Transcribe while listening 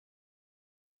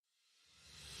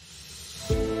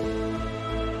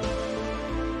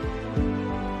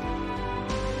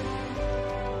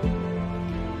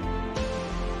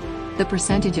The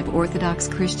percentage of Orthodox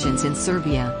Christians in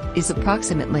Serbia is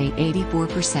approximately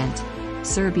 84%.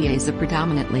 Serbia is a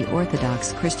predominantly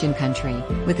Orthodox Christian country,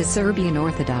 with the Serbian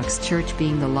Orthodox Church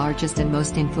being the largest and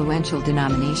most influential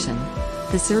denomination.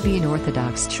 The Serbian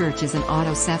Orthodox Church is an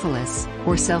autocephalous,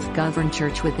 or self-governed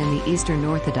church within the Eastern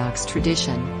Orthodox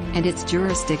tradition, and its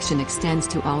jurisdiction extends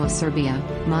to all of Serbia,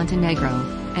 Montenegro,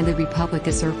 and the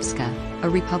Republika Srpska, a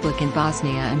republic in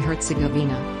Bosnia and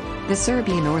Herzegovina. The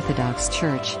Serbian Orthodox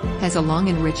Church has a long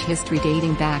and rich history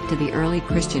dating back to the early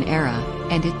Christian era,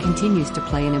 and it continues to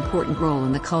play an important role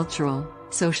in the cultural,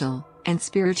 social, and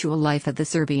spiritual life of the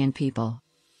Serbian people.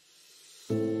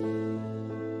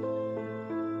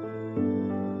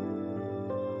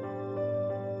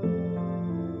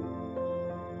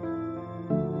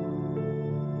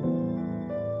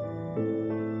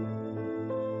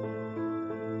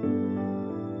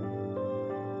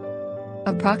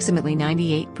 Approximately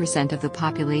 98% of the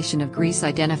population of Greece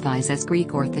identifies as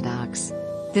Greek Orthodox.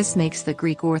 This makes the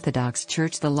Greek Orthodox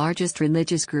Church the largest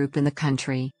religious group in the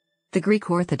country. The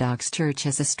Greek Orthodox Church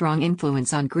has a strong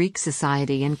influence on Greek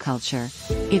society and culture.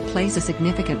 It plays a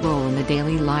significant role in the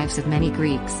daily lives of many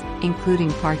Greeks,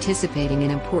 including participating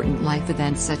in important life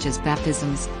events such as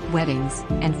baptisms, weddings,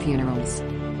 and funerals.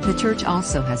 The church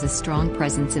also has a strong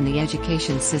presence in the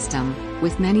education system,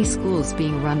 with many schools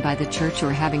being run by the church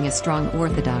or having a strong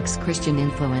Orthodox Christian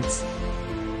influence.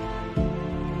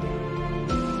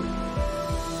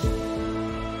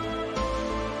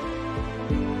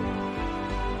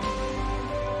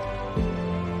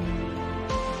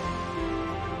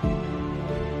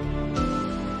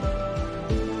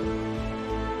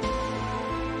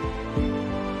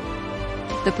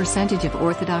 The percentage of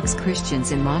Orthodox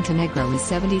Christians in Montenegro is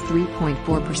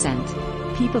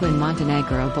 73.4%. People in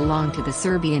Montenegro belong to the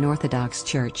Serbian Orthodox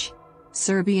Church.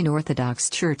 Serbian Orthodox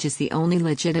Church is the only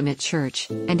legitimate church,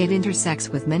 and it intersects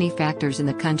with many factors in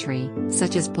the country,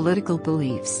 such as political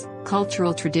beliefs,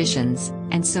 cultural traditions,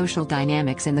 and social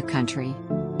dynamics in the country.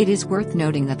 It is worth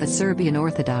noting that the Serbian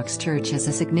Orthodox Church has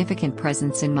a significant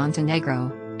presence in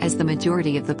Montenegro, as the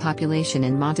majority of the population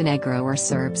in Montenegro are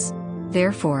Serbs.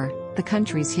 Therefore, the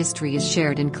country's history is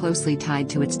shared and closely tied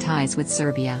to its ties with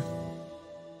Serbia.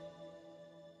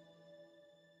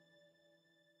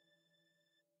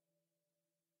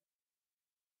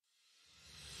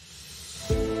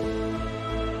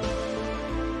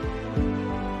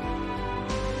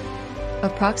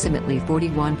 Approximately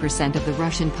 41% of the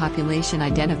Russian population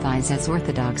identifies as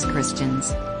Orthodox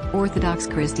Christians. Orthodox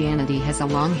Christianity has a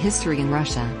long history in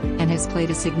Russia, and has played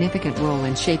a significant role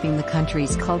in shaping the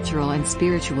country's cultural and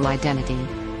spiritual identity.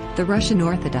 The Russian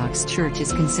Orthodox Church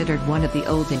is considered one of the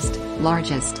oldest,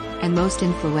 largest, and most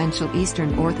influential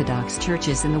Eastern Orthodox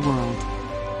churches in the world.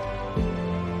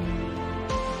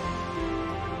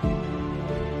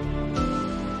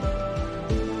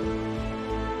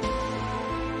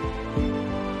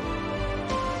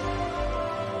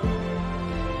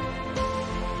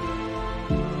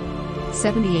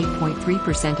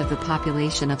 .3% of the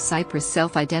population of Cyprus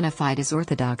self-identified as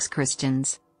Orthodox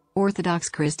Christians. Orthodox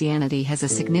Christianity has a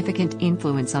significant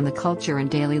influence on the culture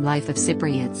and daily life of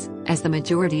Cypriots, as the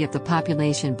majority of the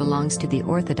population belongs to the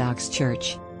Orthodox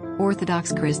Church.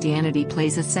 Orthodox Christianity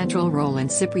plays a central role in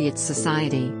Cypriot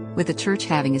society, with the church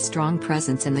having a strong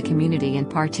presence in the community and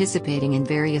participating in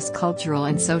various cultural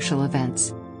and social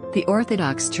events. The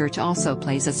Orthodox Church also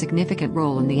plays a significant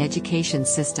role in the education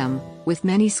system, with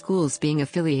many schools being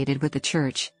affiliated with the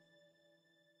church.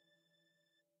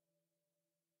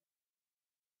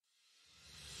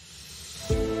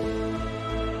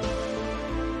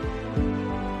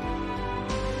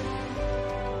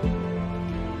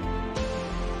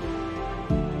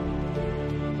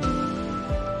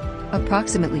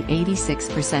 Approximately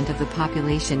 86% of the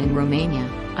population in Romania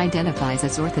identifies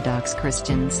as Orthodox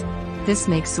Christians. This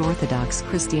makes Orthodox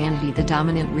Christianity the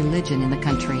dominant religion in the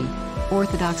country.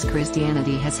 Orthodox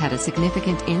Christianity has had a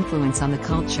significant influence on the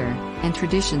culture and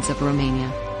traditions of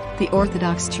Romania. The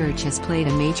Orthodox Church has played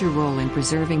a major role in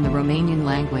preserving the Romanian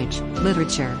language,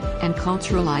 literature, and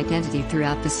cultural identity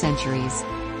throughout the centuries.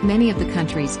 Many of the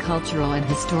country's cultural and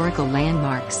historical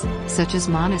landmarks, such as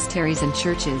monasteries and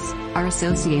churches, are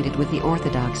associated with the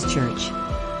Orthodox Church.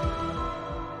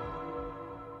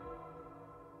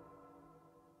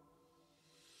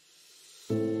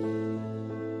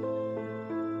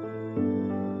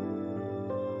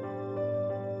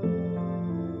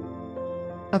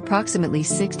 Approximately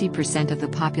 60% of the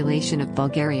population of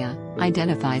Bulgaria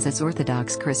identifies as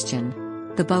Orthodox Christian.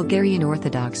 The Bulgarian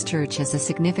Orthodox Church has a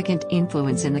significant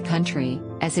influence in the country,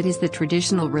 as it is the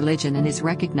traditional religion and is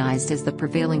recognized as the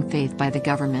prevailing faith by the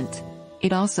government.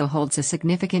 It also holds a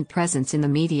significant presence in the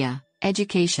media,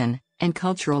 education, and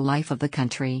cultural life of the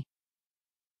country.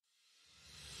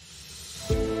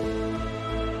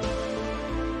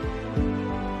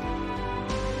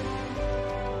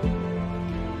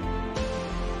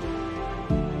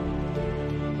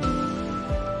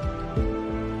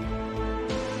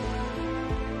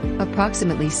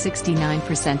 Approximately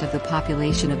 69% of the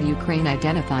population of Ukraine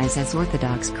identifies as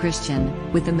Orthodox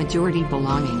Christian, with the majority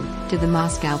belonging to the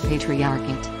Moscow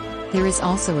Patriarchate. There is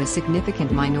also a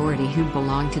significant minority who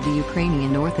belong to the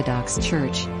Ukrainian Orthodox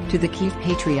Church, to the Kiev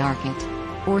Patriarchate.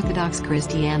 Orthodox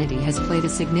Christianity has played a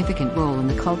significant role in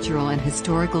the cultural and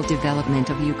historical development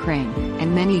of Ukraine,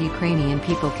 and many Ukrainian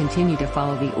people continue to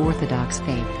follow the Orthodox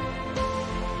faith.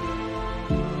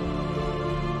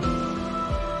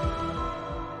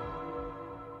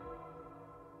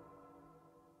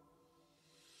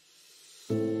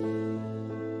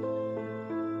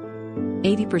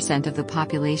 % of the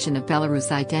population of Belarus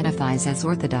identifies as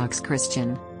Orthodox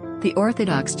Christian. The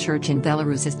Orthodox Church in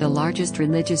Belarus is the largest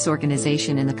religious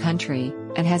organization in the country,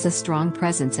 and has a strong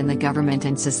presence in the government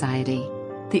and society.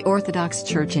 The Orthodox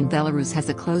Church in Belarus has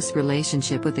a close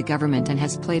relationship with the government and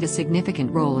has played a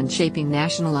significant role in shaping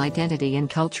national identity and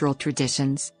cultural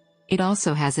traditions. It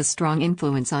also has a strong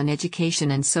influence on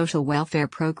education and social welfare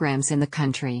programs in the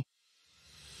country.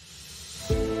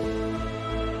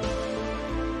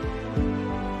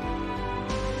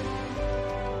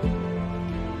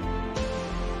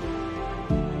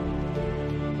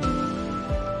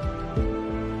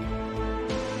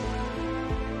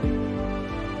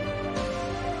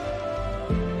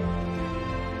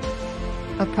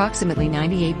 Approximately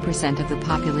 98% of the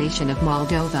population of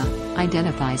Moldova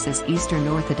identifies as Eastern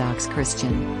Orthodox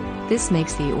Christian. This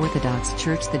makes the Orthodox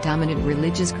Church the dominant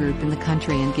religious group in the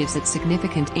country and gives it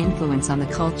significant influence on the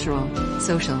cultural,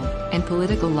 social, and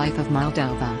political life of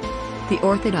Moldova. The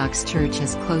Orthodox Church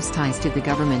has close ties to the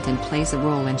government and plays a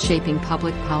role in shaping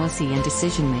public policy and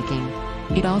decision-making.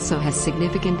 It also has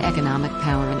significant economic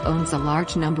power and owns a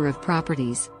large number of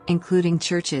properties, including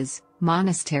churches,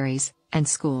 monasteries, and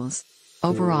schools.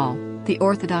 Overall, the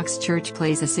Orthodox Church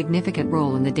plays a significant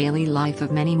role in the daily life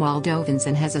of many Moldovans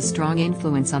and has a strong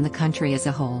influence on the country as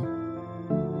a whole.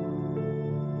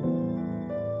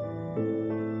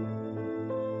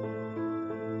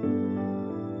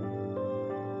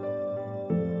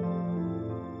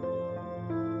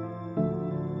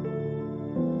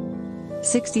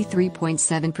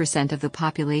 .7% of the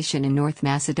population in North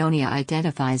Macedonia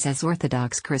identifies as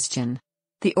Orthodox Christian.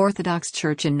 The Orthodox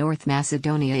Church in North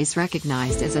Macedonia is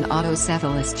recognized as an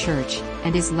autocephalous church,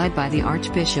 and is led by the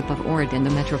Archbishop of Ohrid and the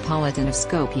Metropolitan of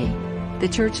Skopje. The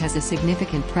church has a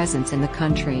significant presence in the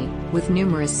country, with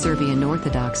numerous Serbian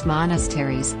Orthodox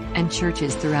monasteries and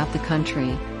churches throughout the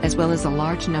country, as well as a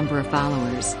large number of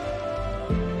followers.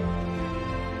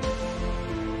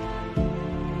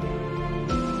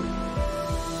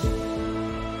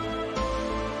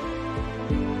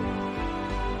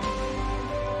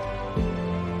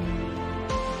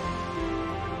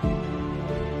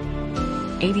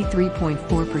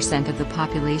 .4% of the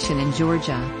population in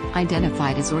Georgia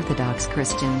identified as Orthodox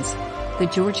Christians. The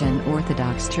Georgian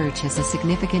Orthodox Church has a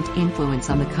significant influence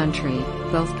on the country,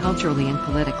 both culturally and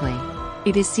politically.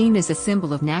 It is seen as a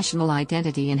symbol of national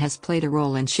identity and has played a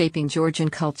role in shaping Georgian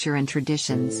culture and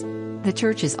traditions. The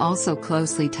church is also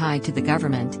closely tied to the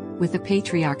government, with the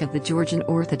Patriarch of the Georgian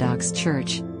Orthodox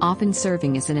Church often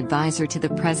serving as an advisor to the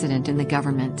president in the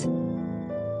government.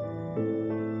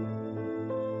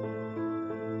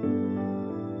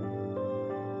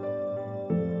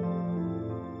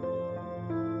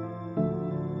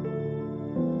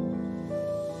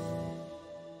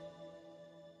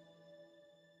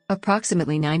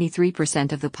 Approximately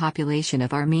 93% of the population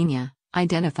of Armenia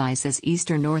identifies as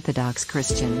Eastern Orthodox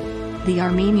Christian. The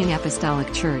Armenian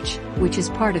Apostolic Church, which is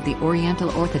part of the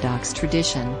Oriental Orthodox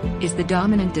tradition, is the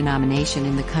dominant denomination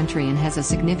in the country and has a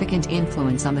significant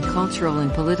influence on the cultural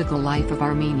and political life of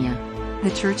Armenia.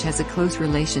 The church has a close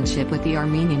relationship with the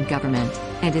Armenian government,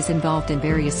 and is involved in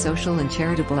various social and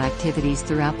charitable activities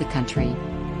throughout the country.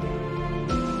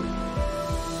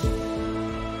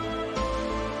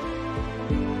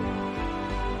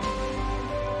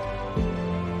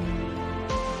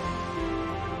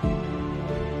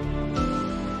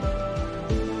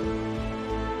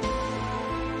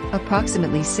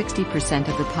 Approximately 60%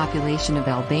 of the population of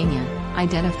Albania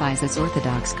identifies as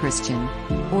Orthodox Christian.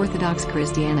 Orthodox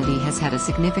Christianity has had a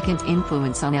significant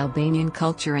influence on Albanian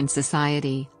culture and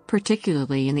society,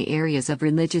 particularly in the areas of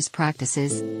religious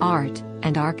practices, art,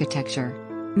 and architecture.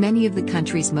 Many of the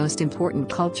country's most important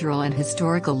cultural and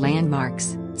historical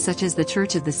landmarks, such as the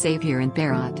Church of the Savior in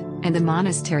Berat, and the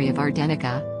Monastery of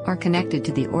Ardenica, are connected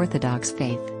to the Orthodox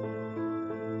faith.